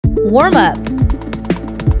warm up.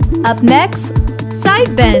 Up next,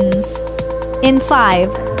 side bends. In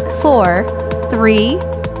 5, 4, 3,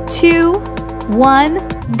 2, 1,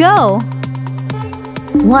 go.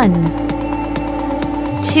 1,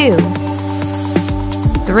 2,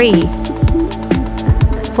 3,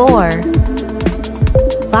 4,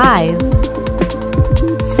 5,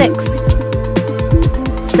 6,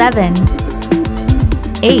 7,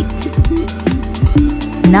 8,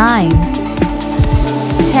 9,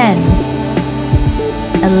 10,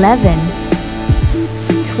 11,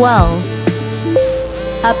 12.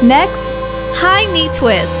 Up next, high knee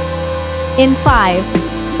twists. In 5,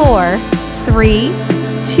 4, 3,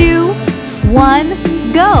 2, 1,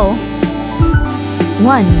 go.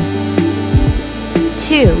 1,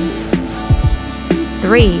 2,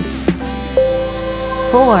 3,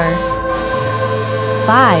 4,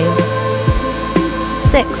 5,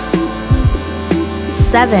 6,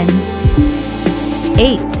 7,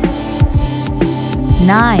 8,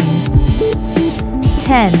 9,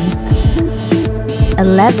 10,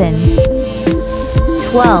 11,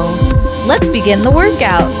 12. Let's begin the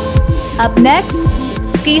workout. Up next,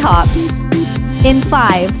 ski hops. In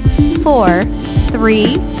 5, 4,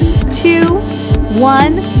 3, 2,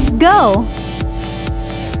 1, go.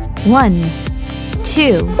 1,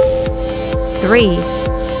 2, 3,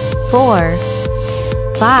 4,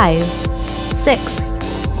 5, 6,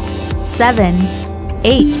 7,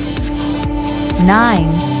 8,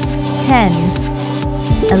 9, 10,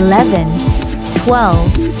 11,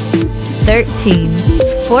 12, 13,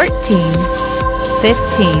 14,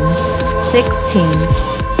 15, 16,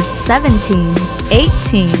 17,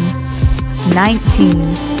 18,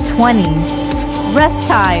 19, 20. Rest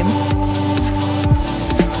time.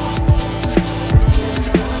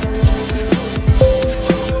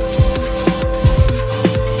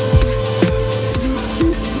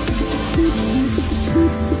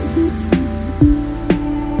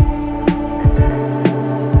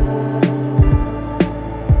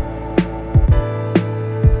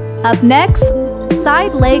 Up next,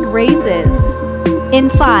 side leg raises. In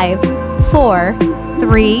 5, 4,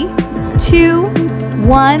 3, 2,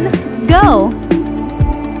 1, go.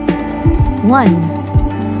 1,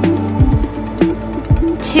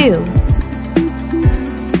 2,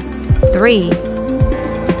 3,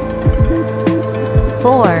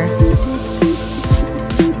 4,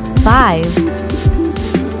 5,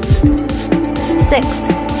 6,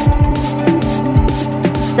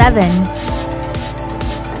 7,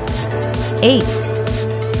 8,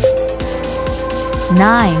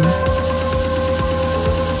 9,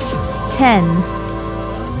 10,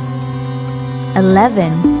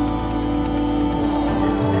 11,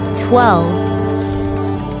 12.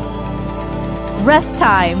 Rest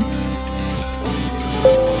time.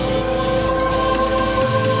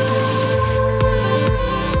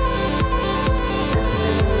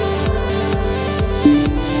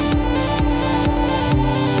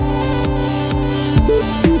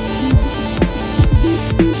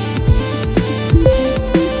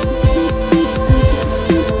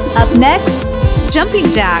 Up next,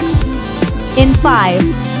 jumping jacks. In 5,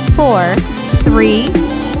 4, 3,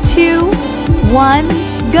 2, 1,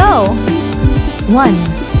 go. 1,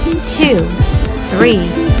 2, 3,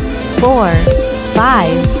 4,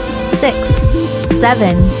 5, 6,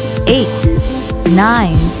 7, 8,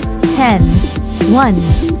 9, 10. 1,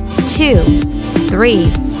 2, 3,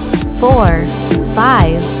 4,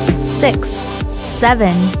 5, 6,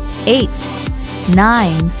 7, 8,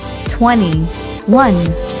 9, 20. 1,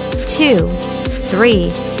 2,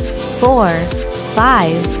 3, 4,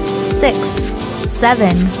 5, 6,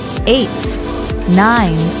 7, 8,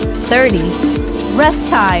 9, 30. Rest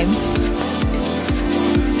time.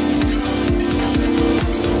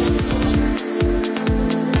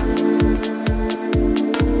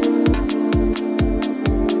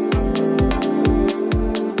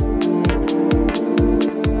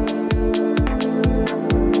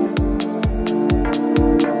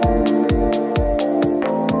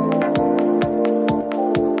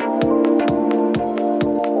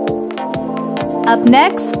 Up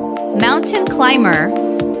next, mountain climber.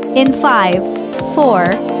 In 5,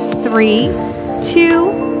 4, 3, 2,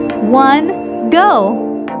 1, go.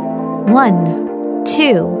 1,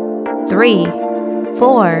 2, 3,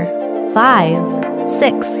 4, 5,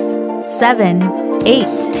 6, 7,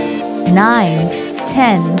 8, 9,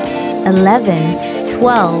 10, 11,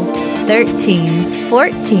 12, 13,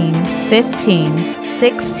 14, 15,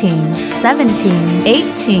 16, 17,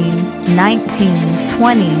 18, 19,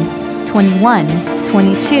 20, 21,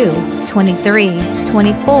 22, 23,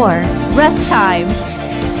 24. Rest time.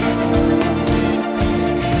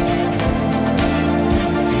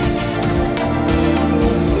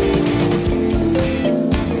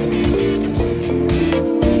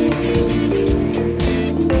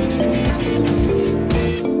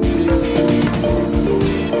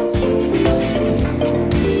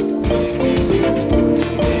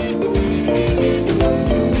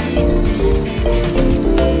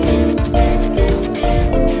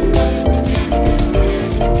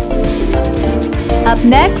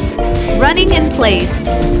 next, running in place.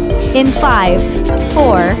 In 5,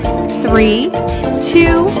 4, 3,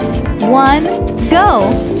 2, 1, go!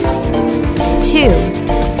 2,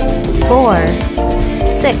 4,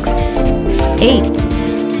 6, 8,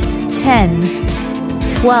 10,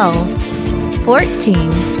 12,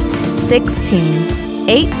 14, 16,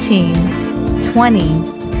 18, 20,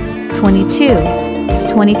 22,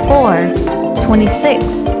 24, 26,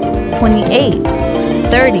 28,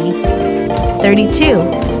 30, 32,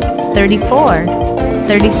 34,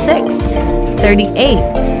 36,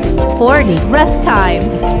 38, 40. Rest time.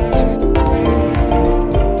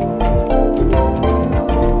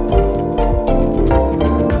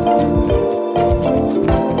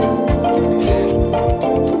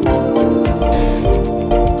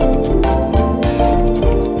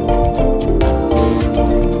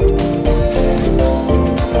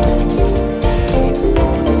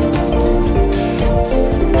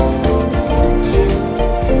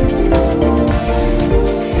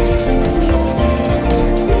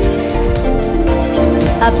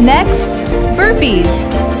 Up next, burpees.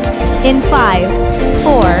 In 5,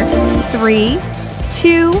 4, 3,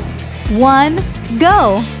 2, 1,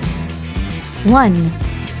 go! 1,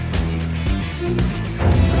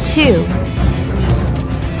 2,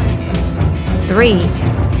 3,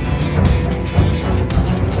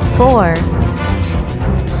 4,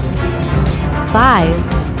 5,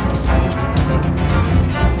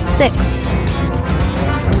 6,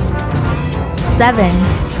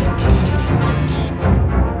 7,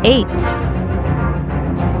 8.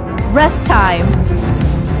 Rest time.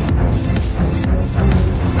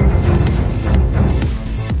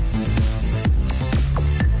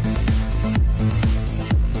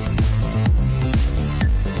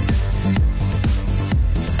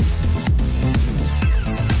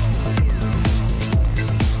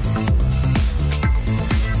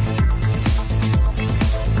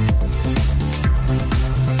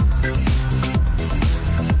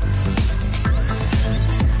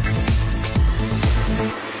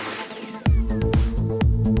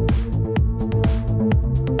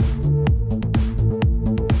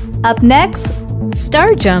 Up next,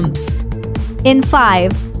 star jumps. In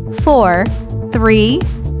 5, 4, 3,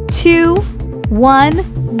 2,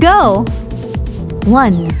 1, go!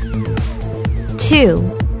 1,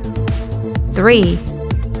 2, 3,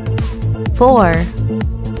 4,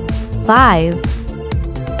 5,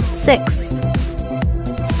 6,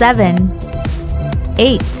 7,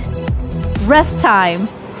 8. Rest time.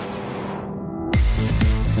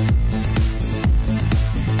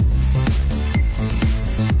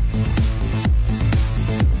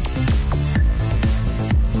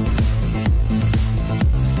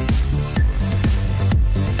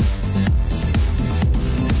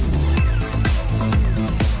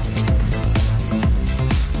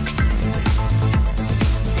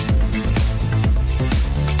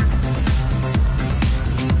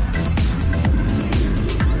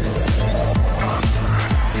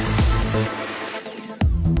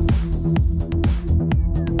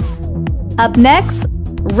 Up next,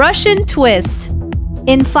 Russian twist.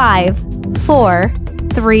 In 5, 4,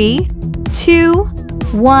 3, 2,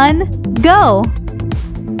 1, go!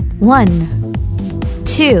 1,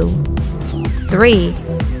 2, 3,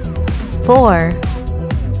 4,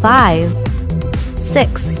 5,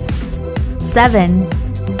 6, 7,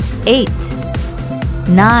 8,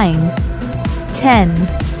 9, 10,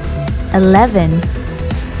 11,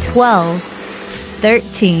 12,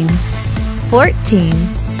 13, 14,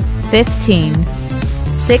 15,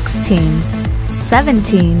 16,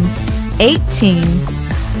 17,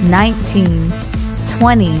 18, 19,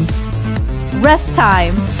 20. Rest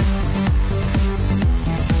time.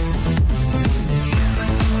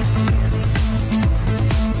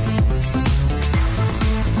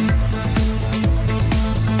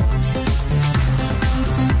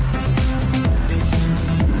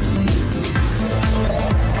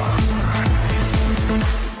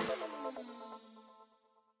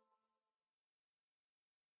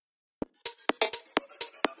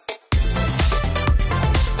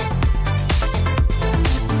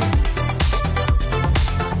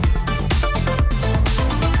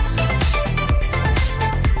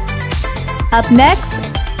 Up next,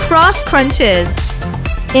 cross crunches.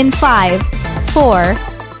 In 5, 4,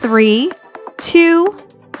 3, 2,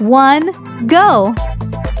 1, go!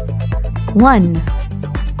 1,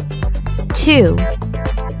 2,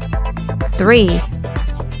 3,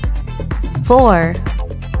 4,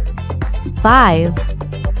 5,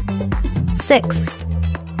 6,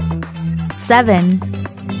 7,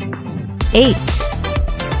 8,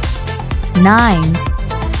 9,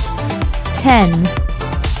 10,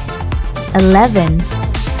 11,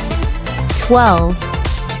 12,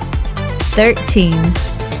 13,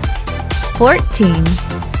 14.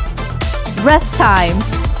 Rest time.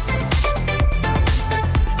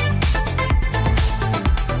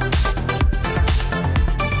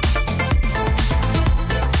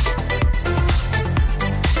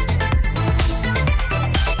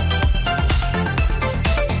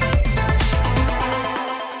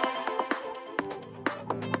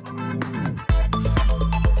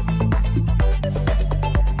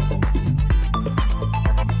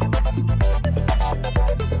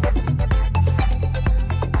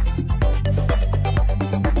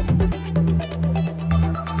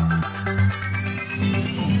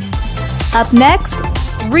 Up next,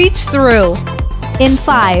 reach through. In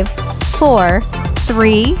 5, 4,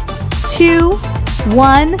 3, 2,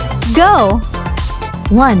 1, go.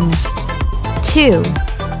 1, 2,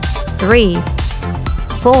 3,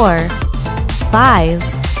 4, 5,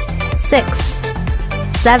 6,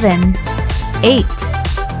 7, 8,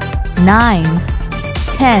 9,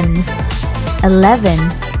 10, 11,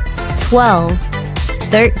 12,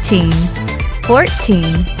 13,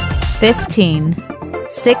 14, 15,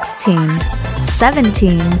 16,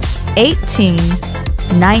 17, 18,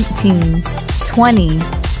 19, 20.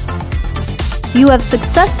 You have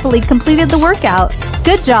successfully completed the workout.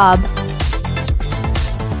 Good job!